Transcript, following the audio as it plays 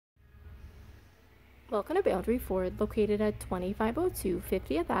Welcome to Boundary Ford, located at 2502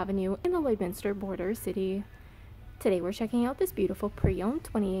 50th Avenue in the Lloydminster border city. Today we're checking out this beautiful pre-owned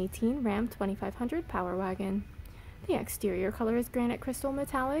 2018 Ram 2500 Power Wagon. The exterior color is Granite Crystal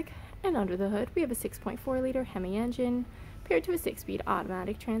Metallic, and under the hood we have a 6.4-liter HEMI engine paired to a 6-speed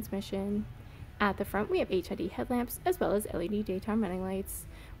automatic transmission. At the front we have HID headlamps as well as LED daytime running lights.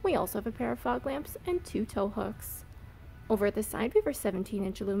 We also have a pair of fog lamps and 2 tow hooks. Over at the side, we have our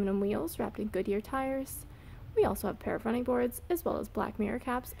 17-inch aluminum wheels wrapped in Goodyear tires. We also have a pair of running boards, as well as black mirror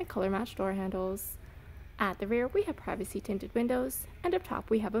caps and color-matched door handles. At the rear, we have privacy-tinted windows, and up top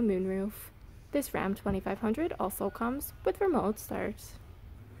we have a moonroof. This Ram 2500 also comes with remote start.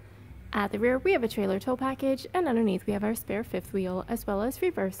 At the rear, we have a trailer tow package, and underneath we have our spare fifth wheel, as well as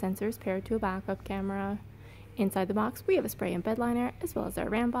reverse sensors paired to a backup camera. Inside the box, we have a spray and bedliner, as well as our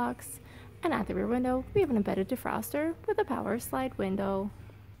Ram box. And at the rear window, we have an embedded defroster with a power slide window.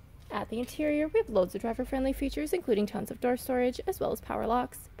 At the interior, we have loads of driver-friendly features, including tons of door storage, as well as power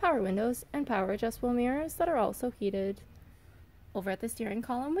locks, power windows, and power adjustable mirrors that are also heated. Over at the steering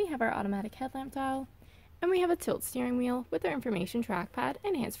column, we have our automatic headlamp dial, and we have a tilt steering wheel with our information trackpad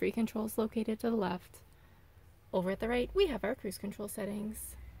and hands-free controls located to the left. Over at the right, we have our cruise control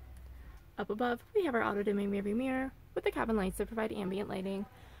settings. Up above, we have our auto-dimming rearview mirror with the cabin lights that provide ambient lighting.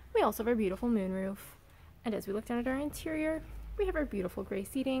 We also have our beautiful moonroof. And as we look down at our interior, we have our beautiful gray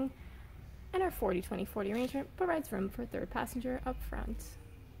seating, and our 40-20-40 arrangement provides room for a third passenger up front.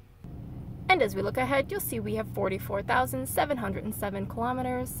 And as we look ahead, you'll see we have 44,707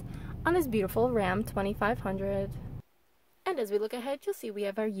 kilometers on this beautiful Ram 2500. And as we look ahead, you'll see we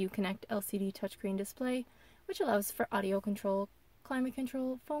have our Uconnect LCD touchscreen display, which allows for audio control, climate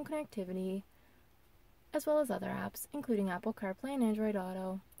control, phone connectivity, as well as other apps, including Apple CarPlay and Android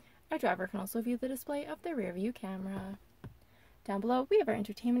Auto. Our driver can also view the display of the rear view camera. Down below, we have our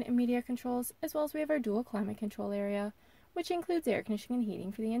entertainment and media controls, as well as we have our dual climate control area, which includes air conditioning and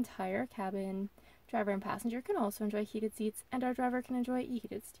heating for the entire cabin. Driver and passenger can also enjoy heated seats, and our driver can enjoy a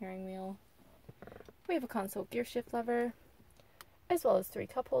heated steering wheel. We have a console gear shift lever, as well as 3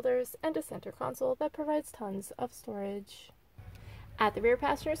 cup holders and a center console that provides tons of storage. At the rear,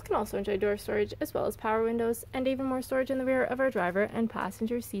 passengers can also enjoy door storage as well as power windows and even more storage in the rear of our driver and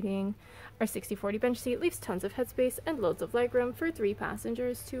passenger seating. Our 60/40 bench seat leaves tons of headspace and loads of legroom for 3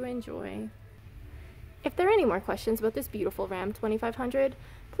 passengers to enjoy. If there are any more questions about this beautiful Ram 2500,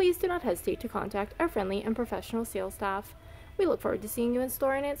 please do not hesitate to contact our friendly and professional sales staff. We look forward to seeing you in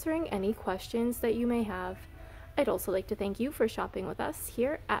store and answering any questions that you may have. I'd also like to thank you for shopping with us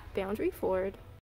here at Boundary Ford.